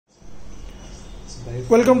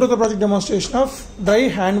Welcome to the project demonstration of dry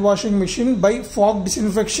hand washing machine by fog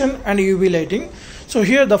disinfection and UV lighting. So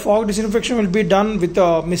here the fog disinfection will be done with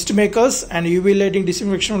mist makers and UV lighting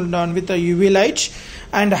disinfection will be done with a UV light,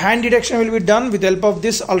 and hand detection will be done with the help of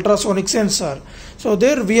this ultrasonic sensor. So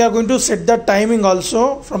there we are going to set the timing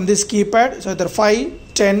also from this keypad, so either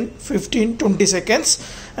 5, 10, 15, 20 seconds,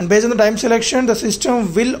 and based on the time selection the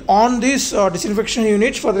system will on this disinfection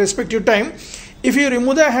unit for the respective time. If you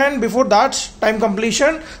remove the hand before that time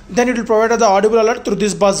completion, then it will provide the audible alert through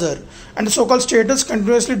this buzzer, and the so-called status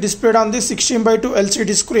continuously displayed on this 16:2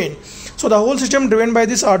 LCD screen. So the whole system driven by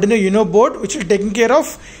this Arduino Uno board, which is taking care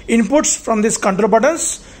of inputs from this control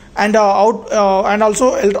buttons and and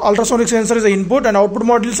also ultrasonic sensor is the input, and output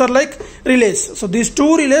modules are like relays. So these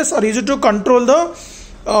two relays are used to control the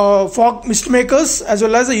fog mist makers as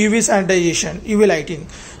well as the UV sanitization, UV lighting.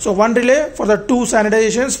 So one relay for the two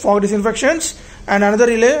sanitizations, fog disinfections, and another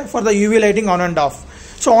relay for the UV lighting on and off.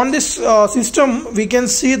 So on this system we can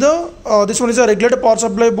see the this one is a regulator power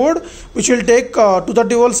supply board, which will take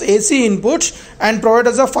 230 volts AC input and provide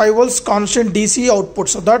us a 5 volts constant DC output.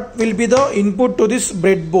 So that will be the input to this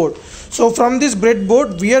breadboard. So from this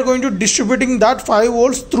breadboard we are going to distributing that 5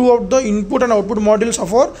 volts throughout the input and output modules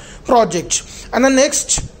of our project. And the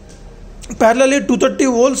next, parallelly 230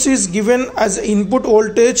 volts is given as input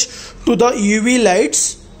voltage to the UV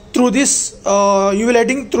lights through this UV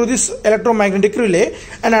lighting through this electromagnetic relay,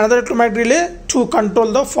 and another electromagnetic relay to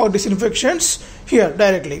control the fog disinfections here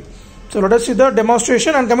directly. So let us see the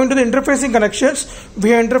demonstration. And coming to the interfacing connections, we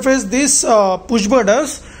have interfaced these push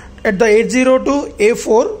buttons at the 80 to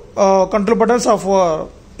A4 control buttons of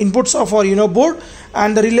inputs of our Uno board,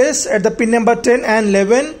 and the relays at the pin number 10 and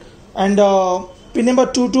 11, and pin number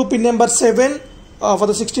 2 to pin number 7 for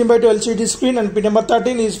the 16:2 LCD screen, and pin number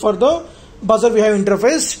 13 is for the buzzer we have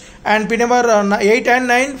interfaced, and pin number 8 and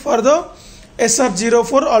 9 for the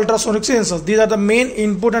SR04 ultrasonic sensors. These are the main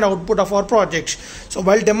input and output of our project. So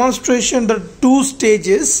while demonstration, the two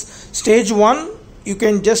stages. Stage 1, you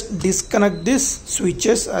can just disconnect these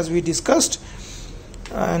switches as we discussed,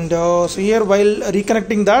 and so here while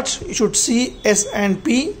reconnecting that you should see S and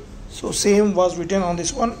P. So same was written on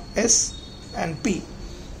this one, S and P.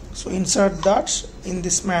 So insert that in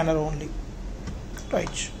this manner only,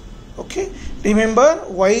 right? Okay, remember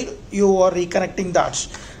while you are reconnecting that.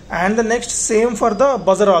 And the next, same for the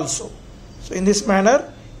buzzer also. So in this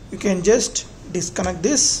manner you can just disconnect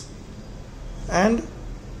this and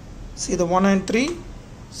see the 1 and 3,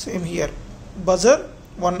 same here, buzzer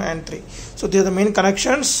 1 and 3. So these are the main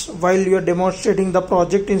connections while you are demonstrating the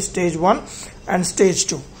project in stage 1 and stage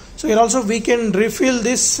 2. So here also we can refill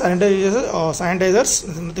this sanitizers,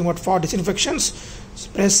 nothing but for disinfections.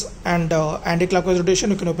 Press and anti-clockwise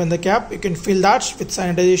rotation, you can open the cap, you can fill that with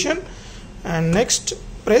sanitization, and next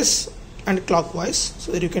press and clockwise,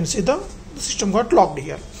 so that you can see the system got locked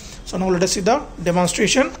here. So now let us see the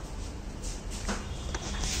demonstration.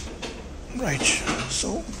 Right,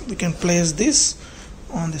 so we can place this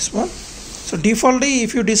on this one. So defaultly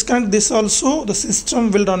if you disconnect this also, the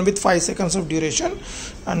system will run with 5 seconds of duration.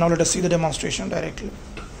 And now let us see the demonstration directly.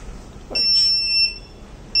 Right.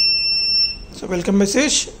 So welcome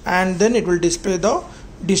message, and then it will display the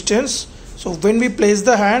distance. So when we place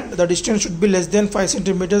the hand, the distance should be less than 5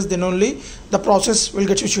 centimeters, then only the process will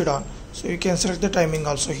get switched on. So you can select the timing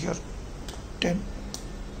also here, 10,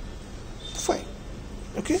 5.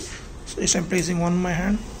 Okay, so just I'm placing one in my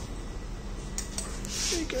hand.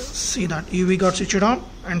 So you can see that UV got switched on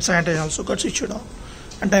and sanitizer also got switched on,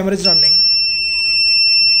 and timer is running.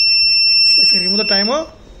 So if you remove the timer,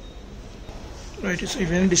 right, so if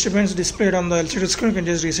any disturbance displayed on the LCD screen, you can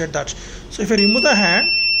just reset that. So if I remove the hand,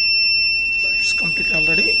 it's completed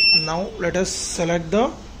already. Now let us select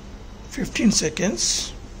the 15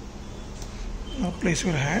 seconds. Now place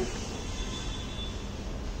your hand.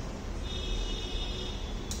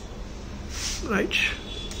 Right.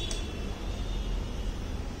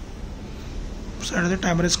 So the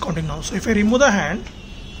timer is counting now. So if I remove the hand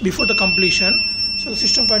before the completion, so the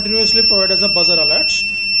system continuously provides us a buzzer alert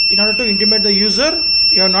in order to intimate the user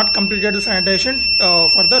you have not completed the sanitization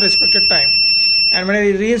for the respected time. And when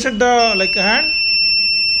I reinsert the hand,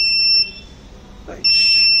 right,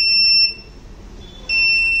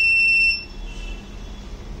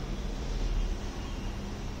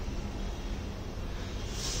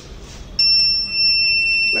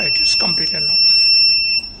 right, it's completed now.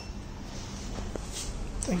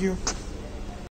 Thank you.